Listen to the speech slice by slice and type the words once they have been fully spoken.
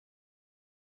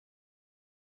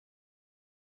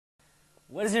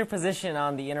What is your position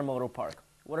on the intermodal park?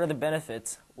 What are the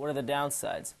benefits? What are the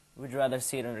downsides? Would you rather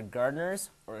see it under Gardner's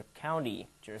or county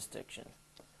jurisdiction?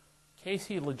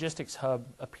 KC Logistics Hub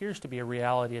appears to be a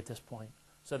reality at this point,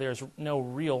 so there's no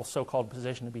real so-called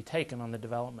position to be taken on the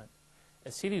development.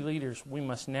 As city leaders, we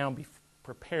must now be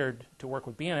prepared to work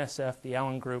with BNSF, the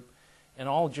Allen Group, and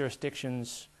all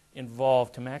jurisdictions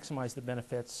involved to maximize the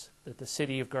benefits that the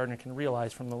city of Gardner can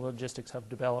realize from the Logistics Hub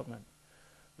development.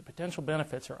 The potential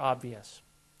benefits are obvious: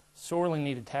 sorely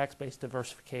needed tax-based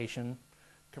diversification,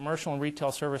 commercial and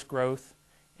retail service growth,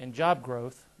 and job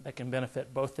growth that can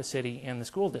benefit both the city and the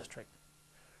school district.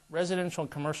 Residential and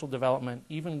commercial development,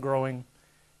 even growing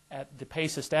at the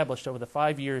pace established over the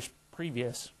 5 years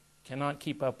previous, cannot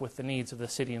keep up with the needs of the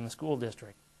city and the school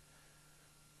district.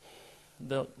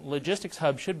 The Logistics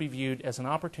Hub should be viewed as an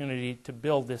opportunity to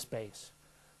build this base.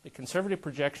 The conservative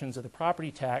projections of the property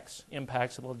tax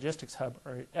impacts of the Logistics Hub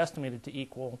are estimated to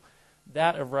equal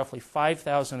that of roughly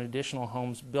 5,000 additional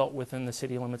homes built within the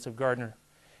city limits of Gardner,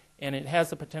 and it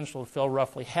has the potential to fill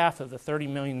roughly half of the $30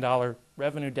 million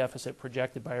revenue deficit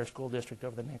projected by our school district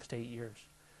over the next 8 years.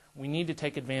 We need to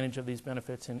take advantage of these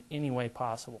benefits in any way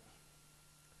possible.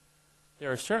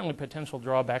 There are certainly potential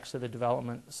drawbacks to the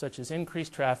development, such as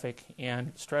increased traffic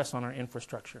and stress on our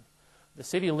infrastructure. The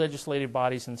city legislative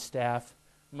bodies and staff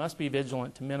must be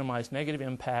vigilant to minimize negative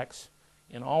impacts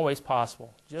in all ways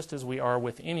possible, just as we are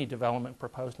with any development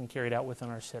proposed and carried out within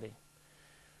our city.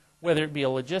 Whether it be a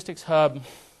logistics hub,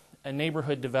 a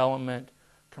neighborhood development,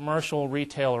 commercial,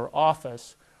 retail, or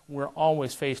office, we're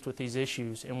always faced with these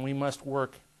issues, and we must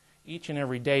work each and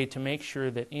every day to make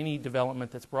sure that any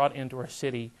development that's brought into our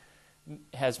city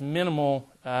has minimal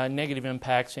negative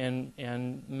impacts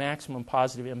and maximum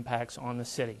positive impacts on the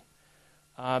city.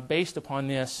 Based upon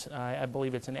this, I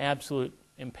believe it's an absolute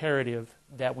imperative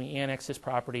that we annex this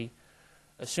property,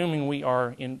 assuming we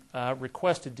are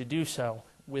requested to do so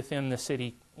within the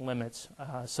city limits,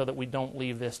 so that we don't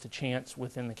leave this to chance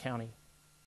within the county.